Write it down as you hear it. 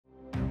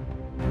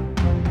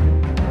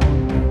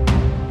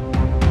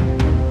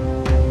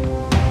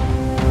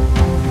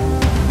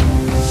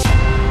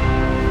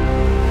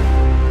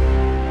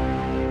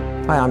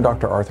Hi, I'm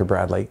Dr. Arthur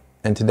Bradley,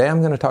 and today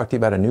I'm going to talk to you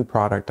about a new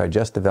product I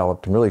just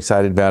developed. I'm really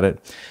excited about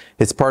it.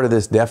 It's part of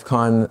this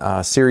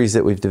DEFCON series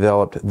that we've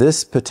developed.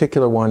 This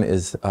particular one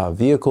is a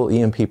vehicle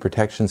EMP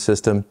protection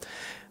system.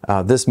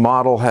 This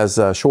model has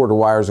shorter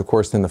wires, of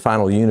course, than the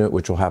final unit,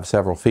 which will have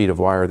several feet of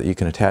wire that you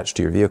can attach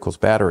to your vehicle's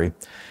battery.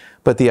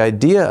 But the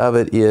idea of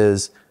it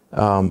is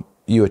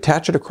you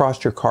attach it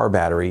across your car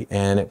battery,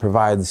 and it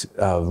provides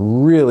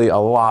really a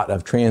lot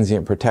of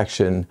transient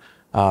protection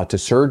to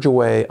surge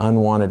away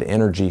unwanted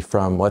energy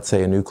from, let's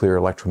say, a nuclear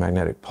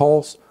electromagnetic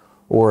pulse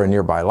or a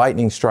nearby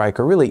lightning strike,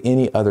 or really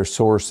any other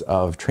source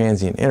of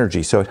transient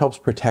energy. So it helps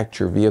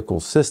protect your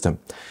vehicle's system.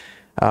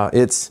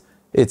 It's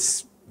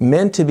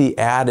meant to be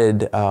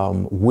added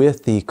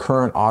with the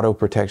current auto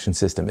protection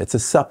system. It's a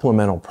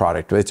supplemental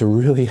product. It's a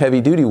really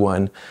heavy-duty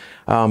one.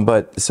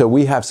 So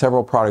we have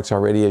several products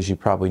already, as you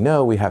probably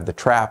know. We have the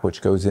trap,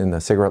 which goes in the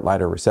cigarette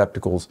lighter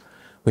receptacles.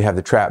 We have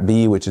the Trap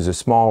B, which is a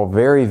small,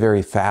 very,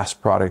 very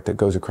fast product that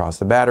goes across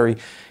the battery.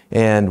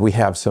 And we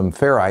have some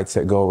ferrites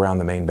that go around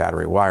the main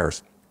battery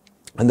wires.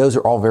 And those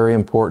are all very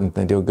important.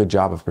 They do a good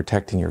job of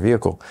protecting your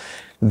vehicle.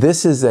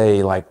 This is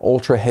a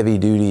ultra heavy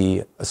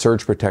duty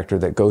surge protector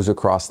that goes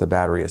across the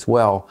battery as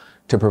well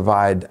to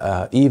provide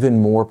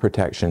even more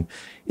protection.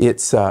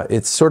 It's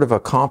sort of a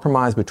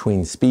compromise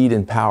between speed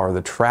and power.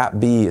 The Trap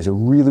B is a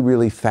really,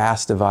 really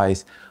fast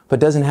device,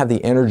 but doesn't have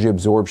the energy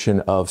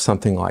absorption of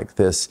something like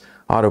this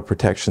auto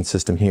protection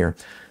system here.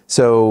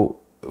 So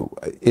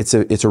it's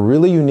a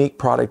really unique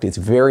product. It's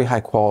very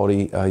high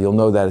quality. You'll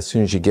know that as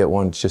soon as you get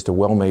one. It's just a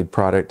well-made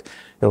product.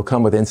 It'll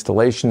come with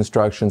installation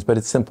instructions, but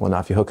it's simple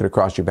enough. You hook it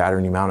across your battery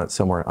and you mount it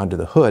somewhere under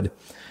the hood.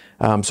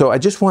 So I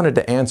just wanted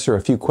to answer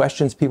a few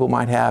questions people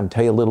might have and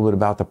tell you a little bit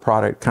about the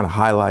product, kind of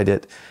highlight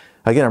it.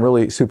 Again, I'm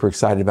really super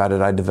excited about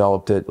it. I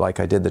developed it like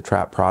I did the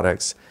Trap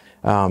products.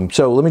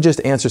 So let me just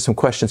answer some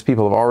questions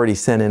people have already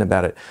sent in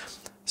about it.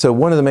 So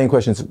one of the main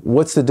questions,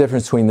 what's the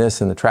difference between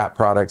this and the Trap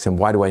products, and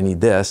why do I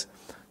need this?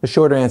 The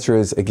short answer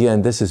is,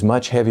 again, this is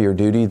much heavier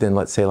duty than,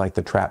 let's say, like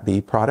the Trap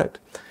B product.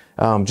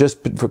 Just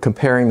for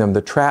comparing them,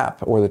 the Trap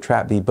or the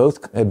Trap B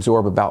both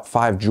absorb about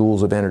 5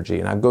 joules of energy,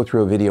 and I'll go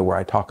through a video where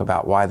I talk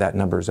about why that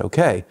number is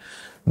okay.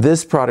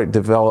 This product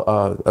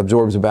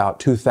absorbs about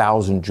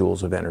 2,000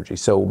 joules of energy,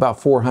 so about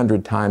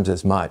 400 times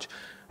as much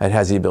it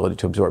has the ability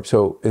to absorb.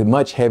 So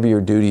much heavier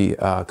duty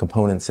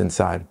components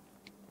inside.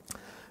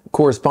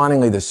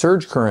 Correspondingly, the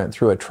surge current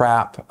through a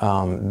Trap,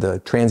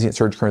 the transient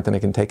surge current that it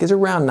can take is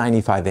around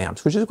 95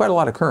 amps, which is quite a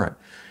lot of current.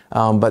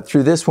 But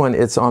through this one,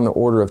 it's on the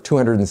order of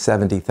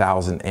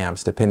 270,000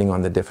 amps, depending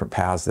on the different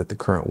paths that the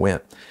current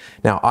went.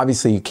 Now,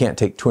 obviously, you can't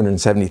take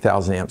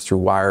 270,000 amps through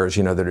wires,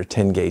 that are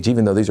 10 gauge,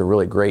 even though these are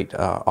really great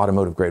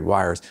automotive grade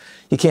wires.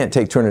 You can't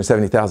take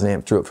 270,000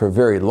 amps through it for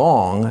very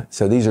long.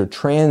 So these are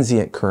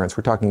transient currents.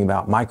 We're talking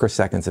about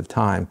microseconds of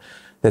time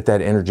that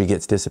energy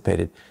gets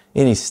dissipated.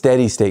 Any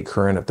steady state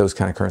current of those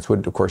kind of currents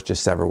would, of course,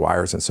 just sever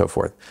wires and so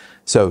forth.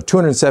 So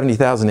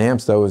 270,000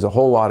 amps, though, is a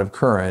whole lot of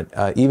current,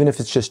 even if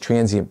it's just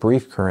transient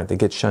brief current that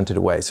gets shunted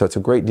away. So it's a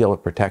great deal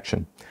of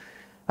protection.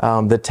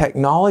 The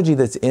technology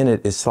that's in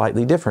it is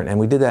slightly different, and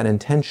we did that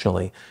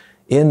intentionally.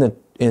 In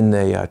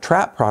the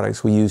Trap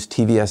products, we use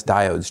TVS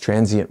diodes,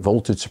 transient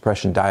voltage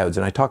suppression diodes,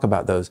 and I talk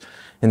about those.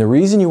 And the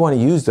reason you want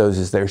to use those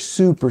is they're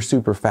super,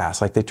 super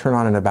fast. Like they turn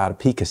on in about a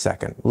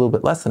picosecond, a little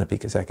bit less than a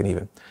picosecond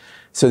even.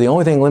 So the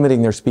only thing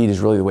limiting their speed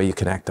is really the way you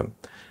connect them.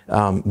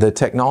 The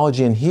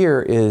technology in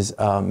here is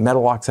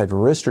metal oxide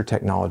resistor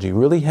technology,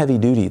 really heavy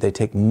duty. They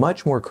take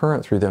much more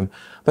current through them,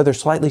 but they're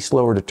slightly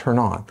slower to turn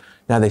on.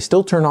 Now they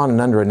still turn on in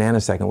under a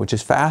nanosecond, which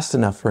is fast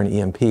enough for an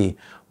EMP,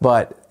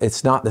 but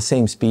it's not the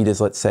same speed as,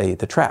 let's say,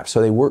 the Trap.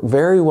 So they work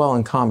very well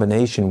in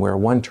combination, where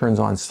one turns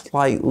on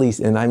slightly,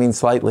 and I mean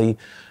slightly,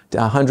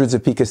 hundreds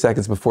of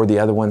picoseconds before the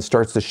other one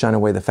starts to shun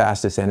away the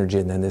fastest energy,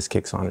 and then this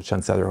kicks on and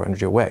shunts the other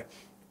energy away.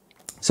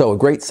 So a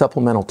great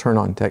supplemental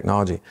turn-on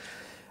technology.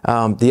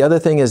 The other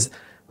thing is,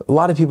 a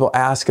lot of people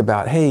ask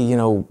about, hey,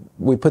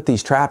 we put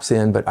these traps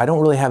in, but I don't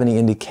really have any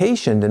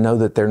indication to know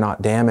that they're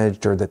not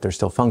damaged or that they're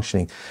still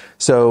functioning.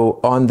 So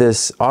on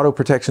this auto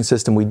protection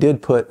system, we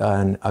did put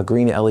a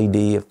green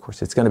LED. Of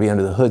course, it's going to be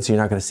under the hood, so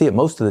you're not going to see it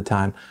most of the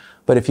time.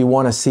 But if you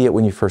want to see it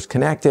when you first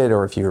connect it,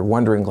 or if you're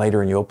wondering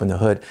later and you open the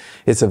hood,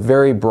 it's a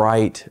very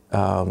bright,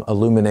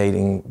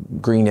 illuminating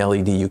green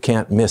LED. You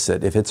can't miss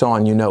it. If it's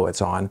on, you know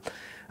it's on.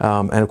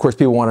 And of course,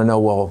 people want to know,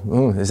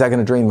 well, is that going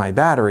to drain my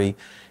battery?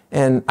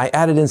 And I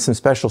added in some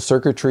special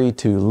circuitry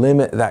to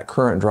limit that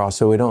current draw,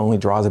 so it only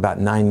draws about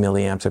 9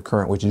 milliamps of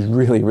current, which is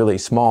really, really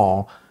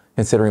small,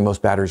 considering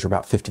most batteries are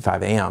about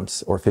 55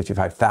 amps or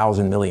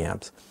 55,000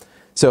 milliamps.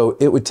 So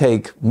it would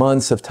take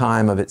months of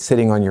time of it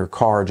sitting on your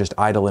car, just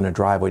idle in a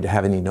driveway, to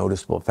have any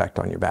noticeable effect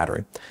on your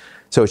battery.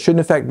 So it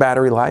shouldn't affect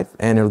battery life,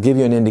 and it'll give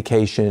you an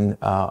indication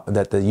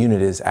that the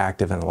unit is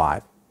active and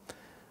alive.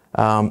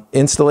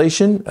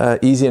 Installation,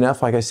 easy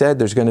enough. Like I said,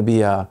 there's going to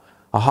be a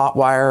hot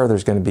wire,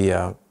 there's going to be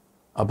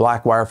a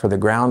black wire for the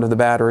ground of the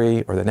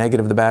battery or the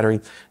negative of the battery.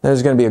 Then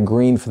there's going to be a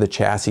green for the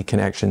chassis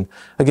connection.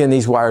 Again,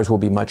 these wires will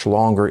be much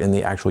longer in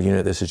the actual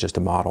unit. This is just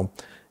a model.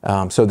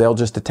 So they'll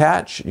just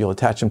attach. You'll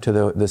attach them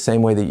to the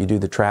same way that you do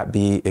the Trap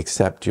B,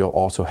 except you'll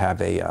also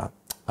have a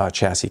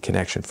chassis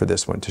connection for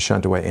this one to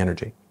shunt away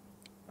energy.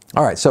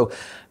 All right, so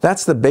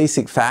that's the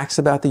basic facts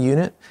about the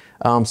unit.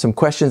 Some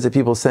questions that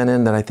people sent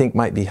in that I think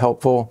might be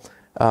helpful.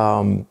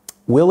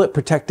 Will it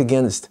protect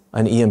against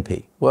an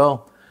EMP?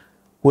 Well,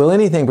 will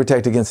anything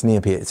protect against an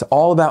EMP? It's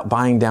all about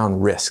buying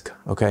down risk,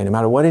 okay? No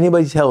matter what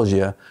anybody tells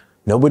you,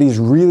 nobody's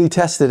really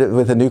tested it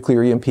with a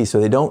nuclear EMP, so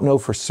they don't know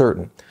for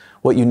certain.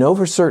 What you know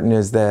for certain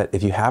is that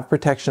if you have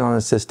protection on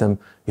a system,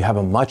 you have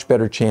a much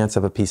better chance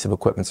of a piece of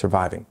equipment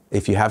surviving.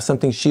 If you have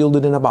something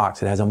shielded in a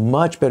box, it has a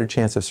much better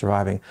chance of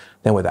surviving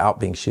than without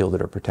being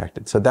shielded or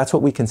protected. So that's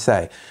what we can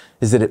say,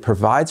 is that it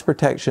provides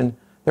protection.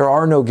 There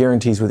are no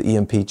guarantees with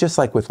EMP, just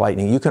like with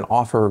lightning. You can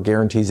offer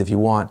guarantees if you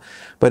want,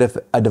 but if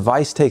a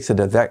device takes a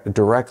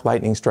direct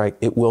lightning strike,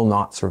 it will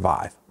not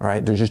survive, all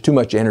right? There's just too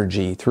much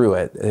energy through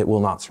it, it will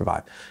not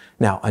survive.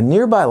 Now, a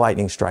nearby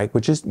lightning strike,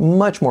 which is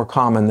much more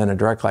common than a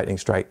direct lightning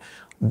strike,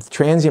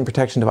 transient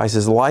protection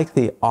devices like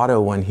the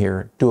auto one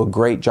here do a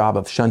great job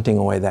of shunting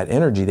away that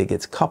energy that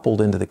gets coupled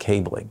into the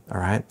cabling, all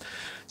right?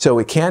 So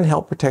it can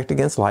help protect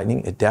against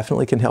lightning. It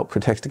definitely can help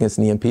protect against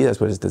an EMP. That's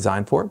what it's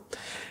designed for.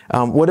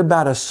 What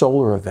about a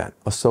solar event,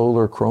 a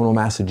solar coronal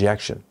mass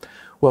ejection?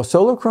 Well,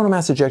 solar coronal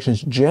mass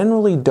ejections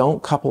generally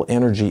don't couple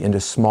energy into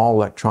small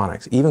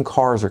electronics. Even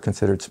cars are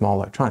considered small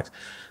electronics.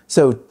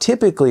 So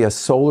typically a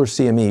solar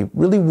CME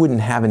really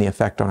wouldn't have any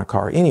effect on a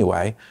car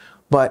anyway,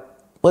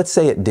 but let's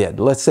say it did.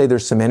 Let's say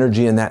there's some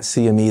energy in that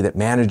CME that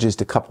manages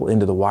to couple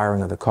into the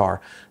wiring of the car.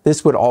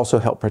 This would also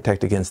help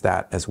protect against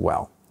that as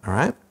well, all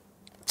right?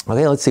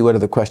 Okay, let's see what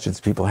other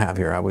questions people have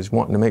here. I was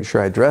wanting to make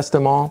sure I addressed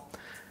them all.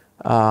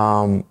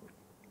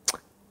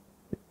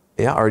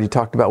 Yeah, I already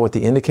talked about what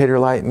the indicator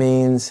light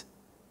means.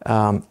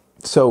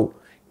 So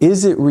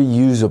is it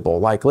reusable?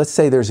 Like, let's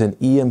say there's an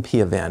EMP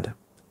event,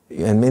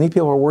 and many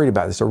people are worried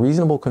about this, a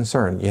reasonable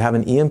concern. You have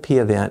an EMP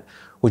event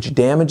which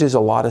damages a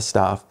lot of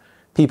stuff.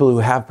 People who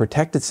have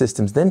protected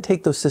systems then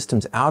take those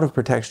systems out of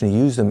protection and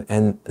use them,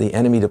 and the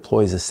enemy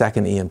deploys a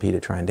second EMP to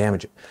try and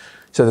damage it.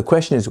 So the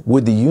question is,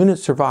 would the unit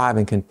survive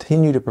and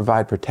continue to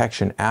provide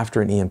protection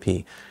after an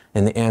EMP?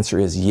 And the answer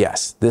is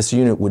yes. This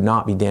unit would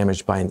not be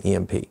damaged by an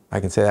EMP. I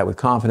can say that with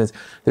confidence.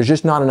 There's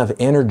just not enough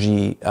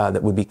energy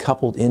that would be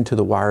coupled into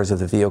the wires of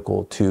the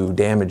vehicle to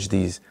damage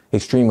these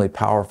extremely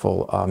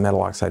powerful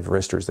metal oxide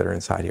varistors that are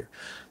inside here.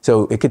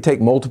 So it could take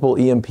multiple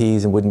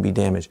EMPs and wouldn't be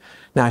damaged.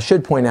 Now I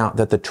should point out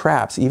that the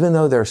traps, even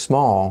though they're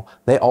small,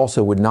 they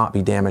also would not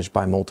be damaged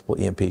by multiple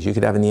EMPs. You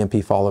could have an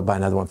EMP followed by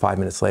another one 5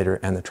 minutes later,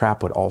 and the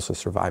trap would also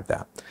survive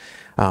that.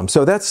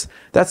 So that's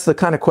the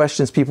kind of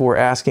questions people were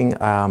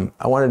asking.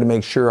 I wanted to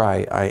make sure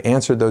I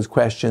answered those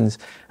questions.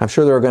 I'm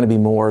sure there are going to be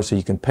more, so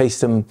you can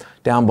paste them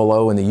down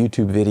below in the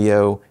YouTube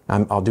video.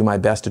 I'll do my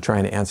best to try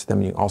and answer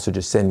them. You can also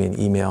just send me an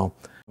email,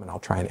 and I'll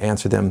try and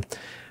answer them.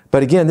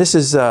 But again, this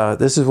is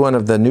one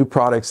of the new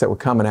products that we're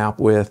coming out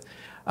with.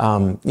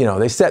 You know,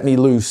 they set me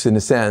loose in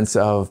the sense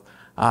of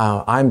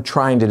I'm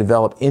trying to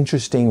develop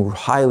interesting,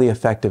 highly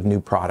effective new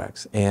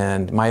products.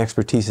 And my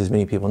expertise, as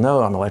many people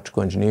know, I'm an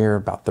electrical engineer,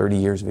 about 30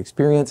 years of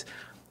experience,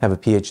 have a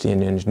PhD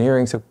in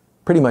engineering, so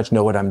pretty much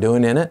know what I'm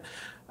doing in it.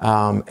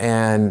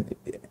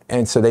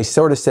 And so they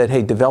sort of said,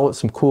 hey, develop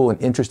some cool and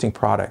interesting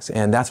products.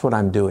 And that's what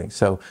I'm doing.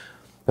 So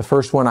the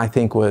first one I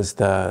think was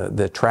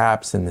the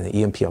traps, and the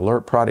EMP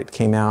alert product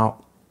came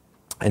out.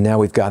 And now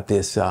we've got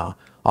this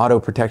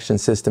auto protection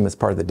system as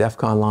part of the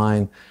DEFCON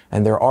line.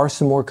 And there are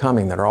some more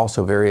coming that are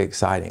also very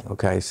exciting,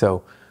 okay?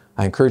 So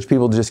I encourage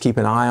people to just keep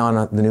an eye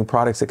on the new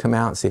products that come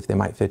out and see if they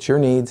might fit your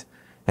needs.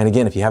 And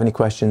again, if you have any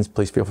questions,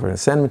 please feel free to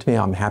send them to me.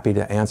 I'm happy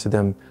to answer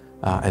them.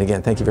 And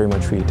again, thank you very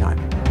much for your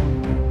time.